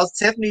leave the house,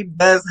 Tiffany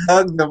does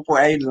hug them for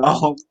a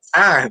long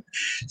time.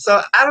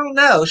 So I don't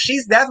know.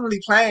 She's definitely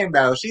playing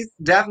though. She's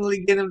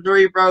definitely getting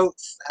jury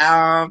votes.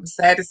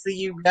 Sad to see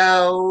you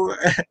go.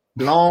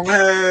 Long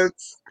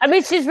hugs. I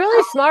mean, she's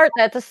really smart.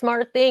 That's a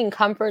smart thing.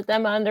 Comfort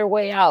them on their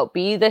way out.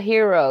 Be the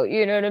hero.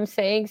 You know what I'm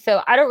saying?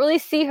 So I don't really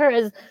see her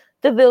as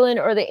the villain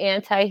or the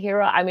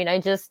anti-hero. I mean, I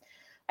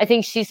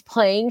think she's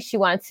playing. She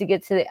wants to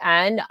get to the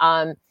end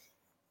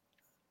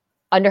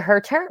under her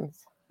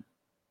terms.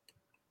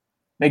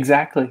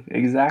 Exactly.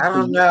 I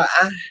don't know.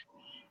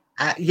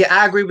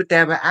 I agree with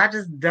that, but I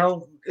just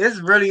don't. It's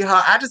really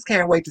hard. I just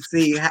can't wait to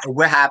see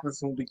what happens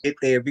when we get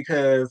there,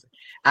 because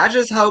I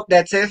just hope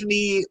that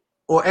Tiffany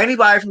or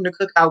anybody from the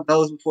cookout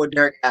goes before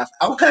Derek F.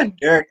 I want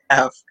Derek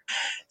F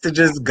to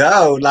just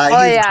go.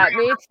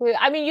 Me too.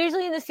 I mean,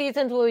 usually in the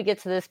seasons when we get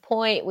to this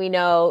point, we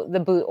know the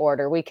boot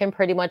order. We can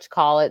pretty much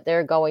call it.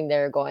 They're going.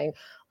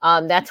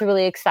 That's a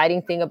really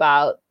exciting thing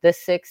about the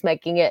 6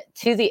 making it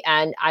to the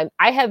end.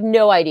 I have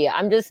no idea.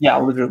 I'm just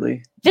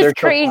literally just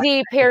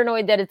crazy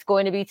paranoid that it's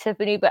going to be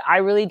Tiffany, but I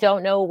really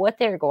don't know what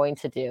they're going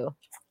to do.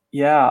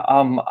 Yeah,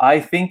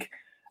 I think.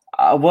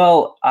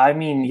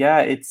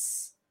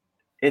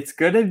 It's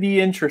going to be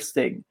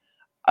interesting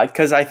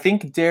because I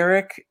think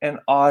Derek and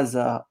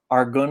Azah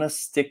are going to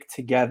stick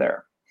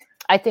together.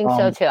 I think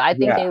so too. I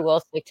think they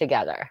will stick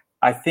together.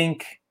 I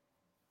think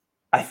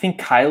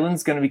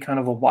Kylan's going to be kind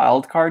of a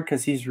wild card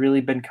because he's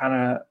really been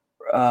kind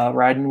of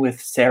riding with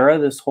Sarah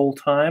this whole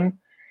time.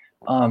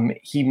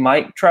 He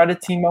might try to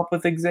team up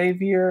with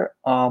Xavier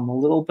a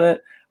little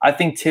bit. I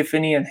think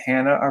Tiffany and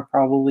Hannah are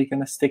probably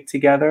going to stick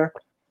together.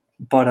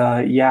 But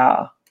I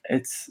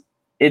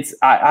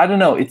don't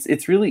know.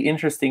 It's really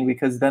interesting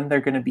because then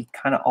they're going to be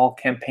kind of all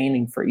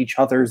campaigning for each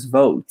other's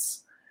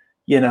votes,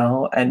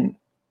 and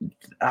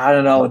I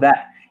don't know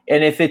that.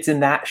 And if it's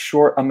in that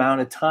short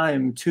amount of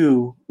time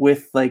too,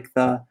 with like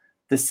the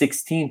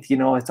 16th,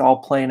 it's all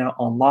playing out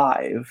on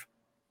live.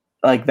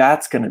 Like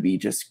that's going to be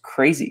just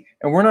crazy.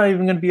 And we're not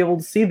even going to be able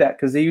to see that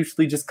because they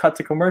usually just cut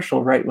to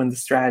commercial right when the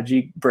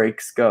strategy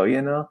breaks go,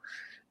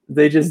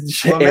 They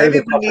just well, maybe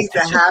what needs to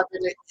happen.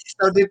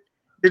 So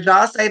did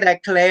y'all say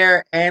that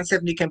Claire and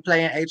Tiffany can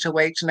play in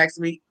HOH next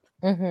week?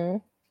 Mm-hmm.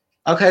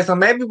 Okay, so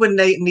maybe what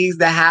needs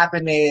to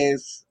happen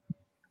is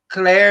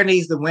Claire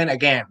needs to win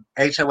again,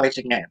 HOH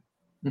again.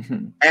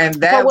 Mm-hmm. And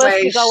that but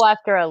way she go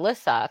after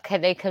Alyssa.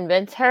 Can they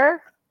convince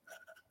her?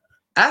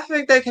 I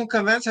think they can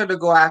convince her to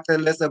go after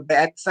Alyssa, but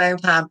at the same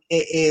time,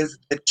 it is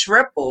the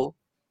triple.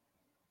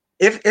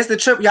 If it's the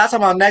triple, y'all talking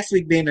about next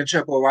week being the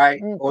triple, right?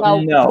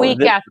 Well, no,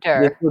 week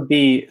after. This would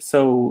be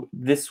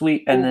this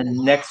week and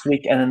then next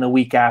week and then the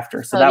week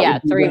after. So that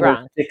would be 3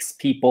 rounds. 6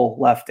 people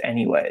left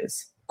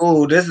anyways.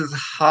 Oh, this is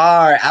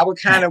hard. I would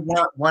kind of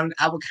want one.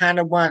 I would kind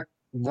of want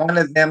one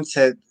of them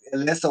to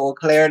Alyssa or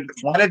Claire.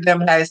 One of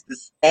them has to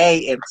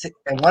stay,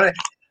 and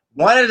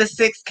one of the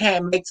 6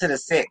 can't make to the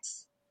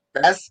 6.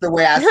 That's the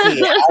way I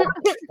see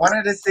it. One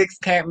of the 6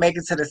 can't make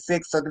it to the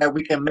 6 so that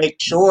we can make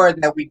sure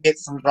that we get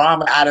some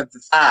drama out of the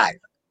 5.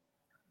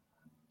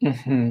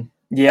 Mm-hmm.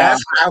 Yeah.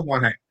 That's what I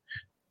want.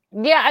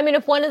 Yeah, I mean,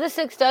 if one of the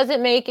 6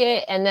 doesn't make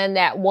it, and then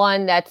that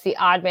one that's the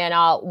odd man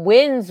out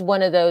wins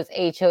one of those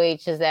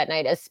HOHs that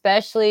night,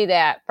 especially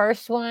that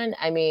first one,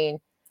 I mean,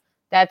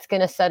 that's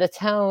going to set a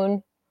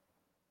tone.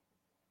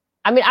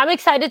 I mean, I'm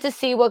excited to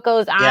see what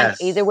goes on.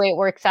 Yes. Either way it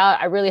works out.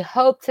 I really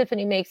hope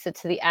Tiffany makes it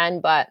to the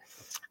end, but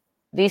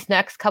these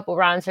next couple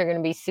rounds are going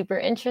to be super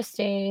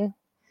interesting.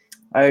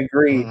 I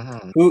agree.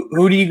 Mm-hmm.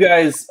 Who do you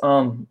guys,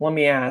 let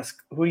me ask,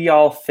 who do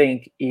y'all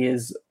think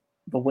is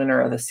the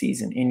winner of the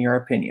season, in your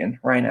opinion,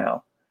 right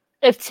now?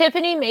 If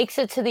Tiffany makes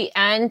it to the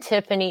end,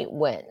 Tiffany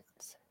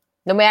wins,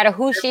 no matter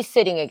who she's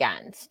sitting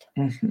against.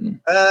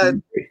 Mm-hmm.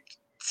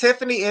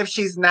 Tiffany, if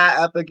she's not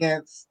up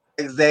against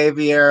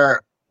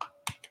Xavier.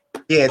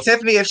 Yeah,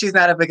 Tiffany, if she's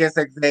not up against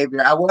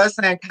Xavier. I was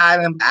saying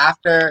Kylan, but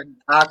after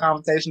our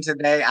conversation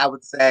today, I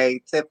would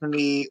say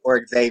Tiffany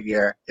or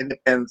Xavier. It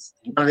depends.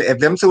 If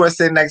them 2 are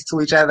sitting next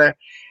to each other,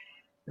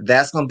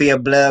 that's going to be a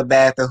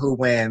bloodbath of who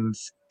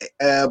wins.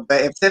 But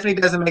if Tiffany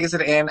doesn't make it to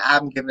the end,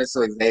 I'm giving it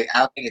to Xavier.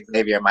 I think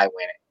Xavier might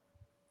win it.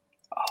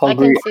 I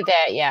can see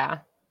that, yeah.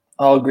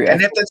 I'll agree.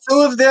 And if the 2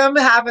 of them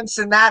happen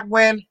to not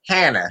win,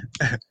 Hannah.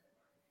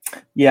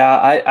 Yeah,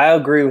 I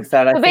agree with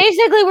that. So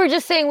basically, we're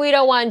just saying we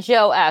don't want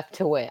Joe F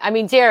to win. I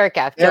mean, Derek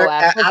F. Joe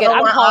F.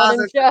 I'm calling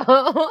him Joe.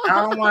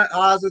 I don't want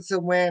Ozzy to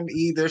win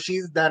either.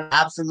 She's done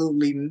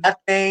absolutely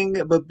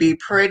nothing but be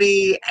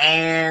pretty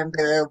and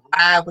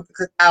ride with the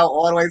cookout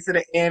all the way to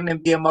the end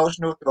and be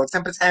emotional, throw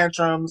temper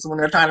tantrums when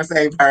they're trying to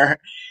save her.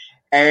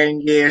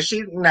 And yeah,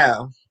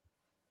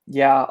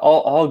 Yeah,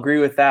 I'll agree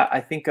with that.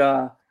 I think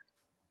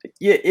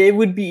yeah, it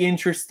would be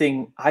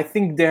interesting. I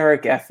think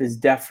Derek F is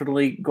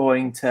definitely he's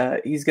going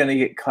to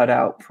get cut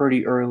out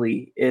pretty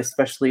early,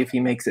 especially if he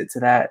makes it to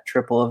that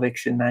triple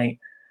eviction night.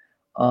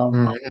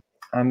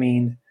 I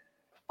mean,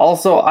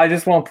 also, I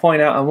just want to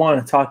point out, I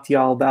want to talk to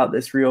y'all about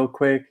this real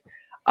quick.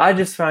 I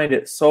just find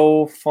it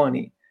so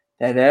funny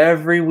that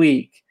every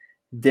week,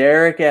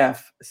 Derek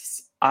F,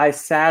 I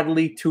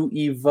sadly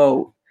to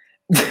vote.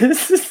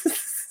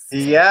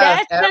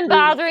 Yes, that's been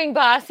bothering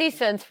Bossy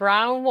since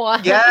round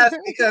 1. Yes,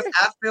 because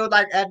I feel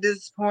like at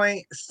this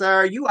point,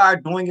 sir, you are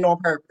doing it on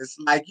purpose.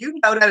 Like,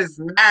 that is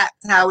not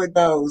how it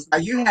goes.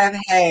 Like, you have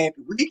had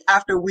week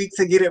after week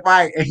to get it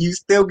right, and you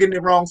still getting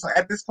it wrong. So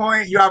at this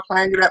point, you are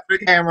playing it up for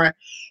the camera.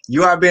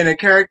 You are being a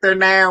character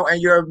now,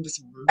 and you're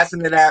just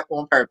messing it up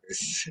on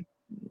purpose.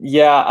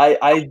 Yeah,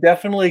 I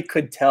definitely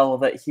could tell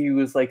that he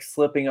was like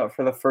slipping up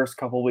for the first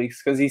couple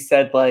weeks because he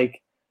said like,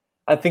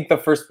 I think the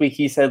first week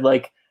he said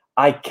like,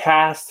 I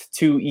cast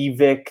to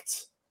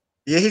evict.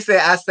 Yeah, he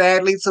said, I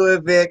sadly to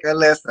evict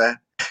Alyssa.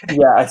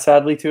 Yeah, I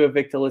sadly to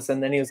evict Alyssa.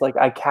 And then he was like,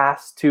 I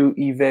cast to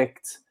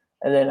evict.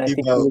 And then I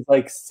think he was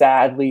like,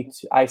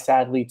 I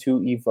sadly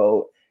to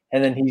evote.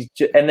 And then he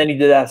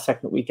did that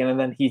second weekend, and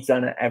then he's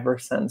done it ever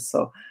since.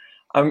 So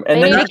and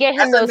then need to get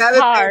him those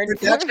cards.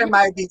 Production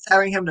might be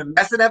telling him to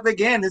mess it up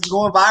again. It's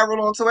going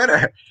viral on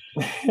Twitter.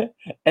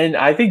 And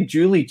I think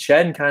Julie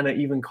Chen kind of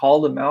even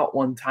called him out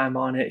one time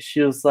on it.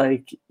 She was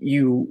like,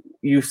 "You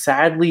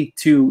sadly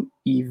to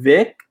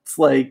evict."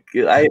 Like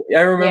I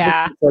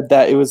remember she said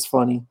that. It was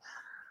funny,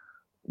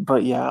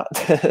 but yeah.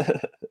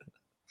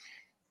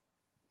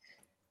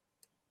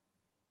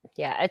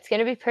 Yeah, it's going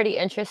to be pretty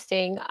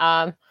interesting.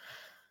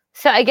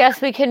 So I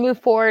guess we can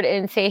move forward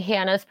and say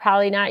Hannah's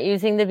probably not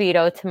using the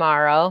veto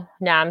tomorrow.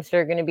 Noms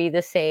are going to be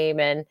the same,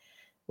 and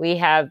we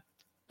have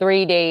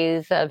 3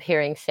 days of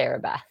hearing Sarah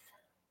Beth.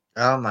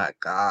 Oh my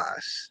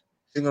gosh.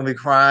 She's going to be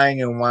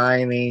crying and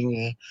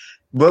whining.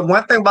 But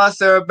one thing about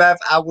Sarah Beth,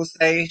 I will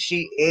say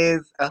she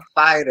is a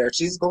fighter.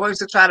 She's going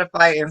to try to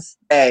fight and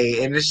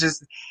stay. And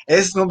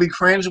it's going to be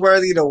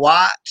cringeworthy to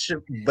watch,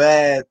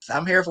 but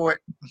I'm here for it.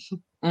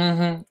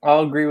 Mm-hmm.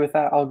 I'll agree with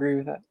that.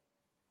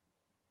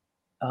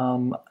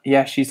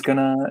 Yeah, she's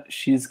gonna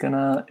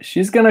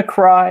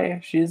cry.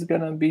 She's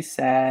gonna be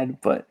sad,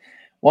 but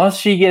once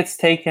she gets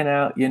taken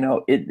out,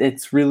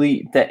 it's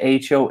really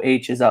the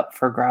HOH is up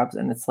for grabs,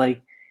 and it's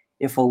like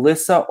if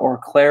Alyssa or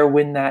Claire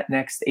win that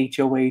next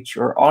HOH,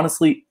 or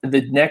honestly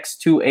the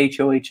next two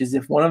HOHs,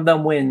 if one of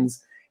them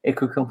wins, it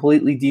could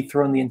completely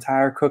dethrone the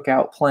entire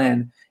cookout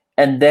plan,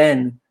 and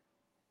then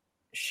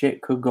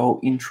shit could go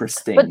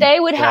interesting. But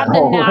they would have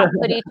to not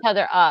put each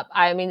other up.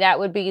 I mean, that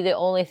would be the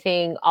only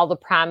thing, all the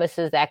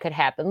promises that could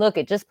happen. Look,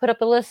 it just put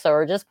up Alyssa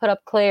or just put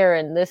up Claire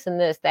and this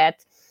and this.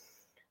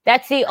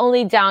 That's the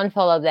only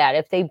downfall of that.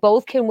 If they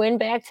both can win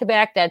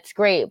back-to-back, that's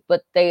great.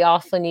 But they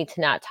also need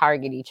to not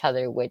target each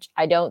other, which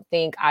I don't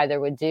think either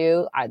would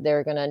do.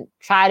 They're going to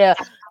try to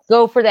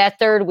go for that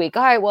third week.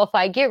 All right, well, if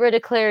I get rid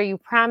of Claire, you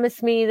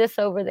promise me this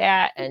over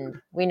that. And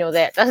we know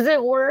that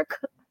doesn't work.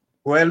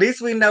 Well, at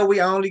least we know we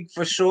only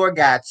for sure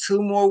got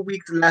 2 more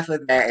weeks left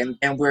of that, and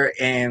then we're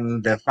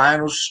in the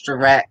final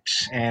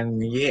stretch.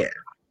 And yeah,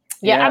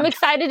 I'm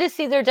excited to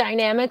see their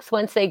dynamics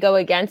once they go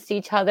against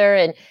each other,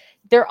 and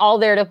they're all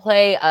there to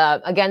play.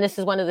 Again, this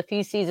is one of the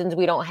few seasons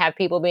we don't have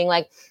people being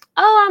like,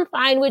 "Oh, I'm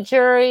fine with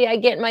jury. I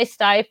get my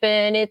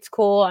stipend. It's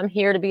cool. I'm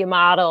here to be a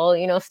model."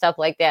 Stuff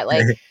like that.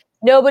 Like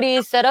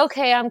nobody said,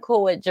 "Okay, I'm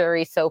cool with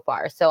jury" so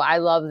far. So I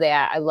love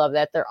that. I love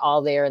that they're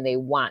all there and they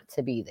want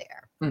to be there.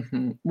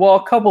 Mm-hmm. Well,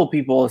 a couple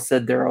people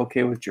said they're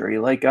okay with jury.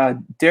 Like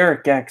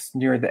Derek X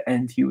near the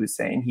end, he was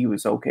saying he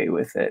was okay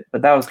with it,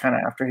 but that was kind of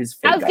after his.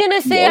 I was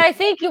gonna say, I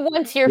think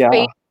once your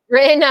face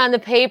written on the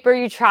paper,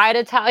 you try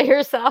to tell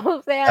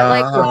yourself that,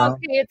 like, well,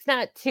 okay, it's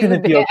not too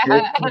bad. Be okay.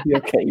 It's gonna be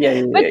okay.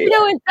 Yeah. But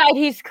inside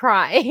he's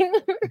crying.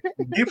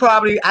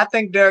 I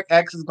think Derek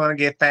X is going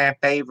to get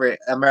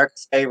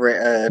America's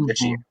favorite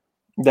this year.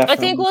 Definitely. I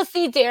think we'll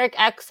see Derek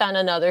X on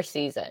another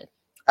season.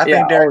 I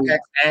think Derek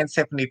X and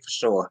Tiffany for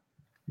sure.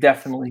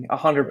 Definitely,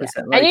 100%.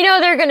 And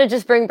they're going to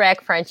just bring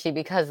back Frenchie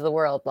because the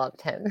world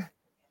loved him.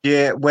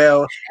 Yeah,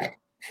 well,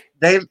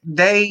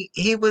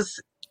 he was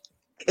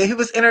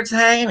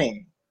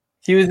entertaining.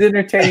 He was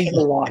entertaining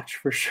to watch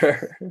for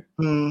sure.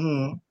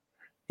 Mm-hmm.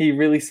 He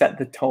really set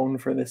the tone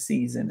for the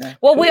season. Actually.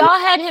 Well, we all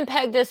had him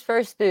pegged as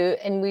first boot,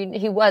 and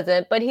he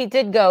wasn't, but he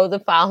did go the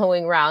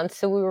following round,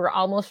 so we were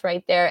almost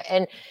right there.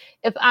 And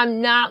if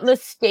I'm not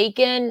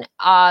mistaken,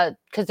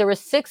 because there were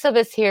 6 of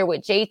us here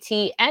with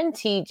JT and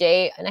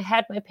TJ, and I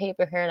had my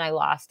paper here and I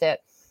lost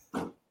it.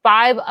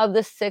 5 of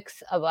the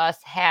 6 of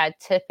us had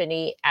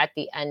Tiffany at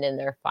the end in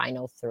their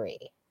final 3.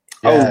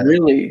 Yeah. Oh,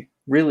 really?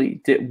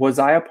 Really? Was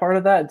I a part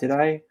of that? Did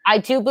I? I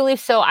do believe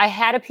so. I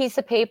had a piece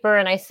of paper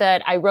and I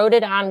said, I wrote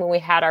it on when we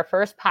had our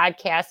first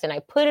podcast and I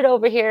put it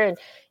over here, and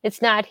it's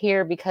not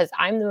here because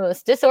I'm the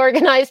most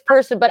disorganized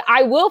person, but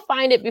I will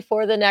find it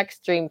before the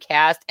next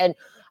Dreamcast. And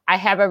I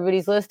have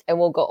everybody's list and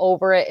we'll go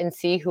over it and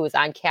see who was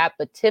on cap.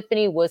 But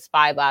Tiffany was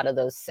 5 out of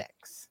those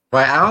 6.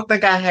 But I don't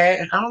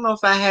know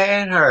if I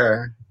had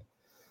her.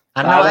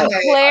 I know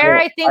Claire,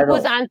 I think,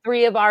 was on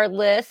 3 of our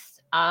lists.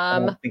 I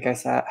don't think I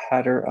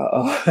had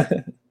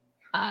her.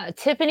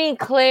 Tiffany,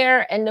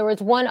 Claire, and there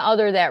was one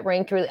other that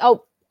ranked really.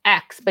 Oh,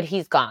 X, but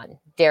he's gone.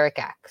 Derek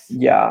X.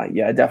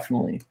 Yeah,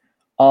 definitely.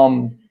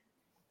 That's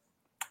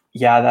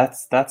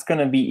going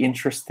to be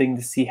interesting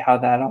to see how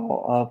that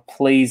all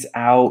plays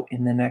out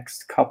in the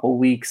next couple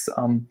weeks.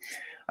 I'm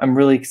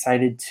really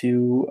excited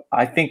to.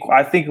 I think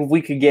if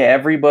we could get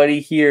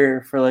everybody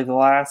here for like the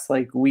last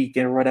week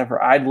or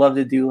whatever, I'd love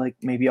to do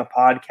maybe a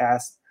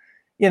podcast.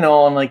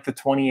 On the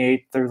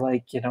 28th or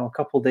a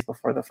couple days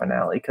before the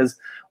finale. Because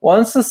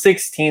once the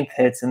 16th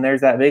hits and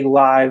there's that big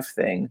live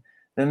thing,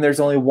 then there's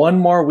only one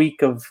more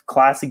week of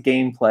classic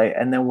gameplay,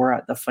 and then we're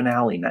at the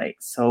finale night.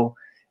 So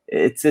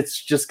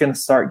it's just going to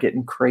start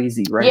getting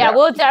crazy, right? Yeah,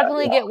 we'll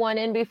definitely get one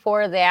in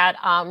before that.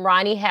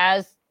 Ronnie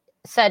has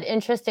said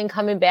interest in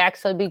coming back,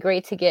 so it'd be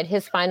great to get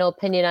his final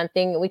opinion on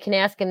things. We can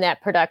ask him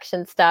that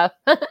production stuff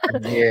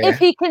if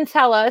he can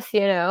tell us,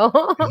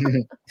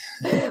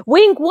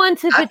 Wink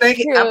once if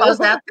it's true.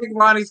 I think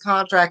Ronnie's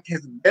contract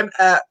has been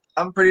up.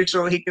 I'm pretty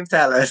sure he can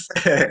tell us.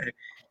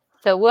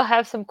 So we'll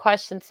have some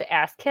questions to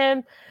ask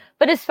him.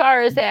 But as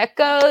far as that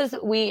goes,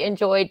 we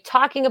enjoyed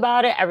talking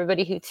about it.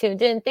 Everybody who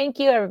tuned in, thank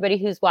you. Everybody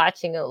who's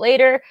watching it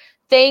later,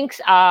 thanks.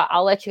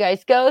 I'll let you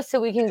guys go so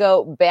we can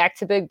go back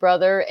to Big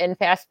Brother and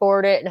fast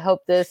forward it and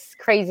hope this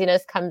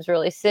craziness comes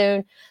really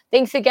soon.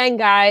 Thanks again,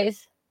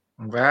 guys.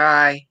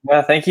 Bye.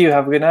 Yeah, thank you.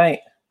 Have a good night.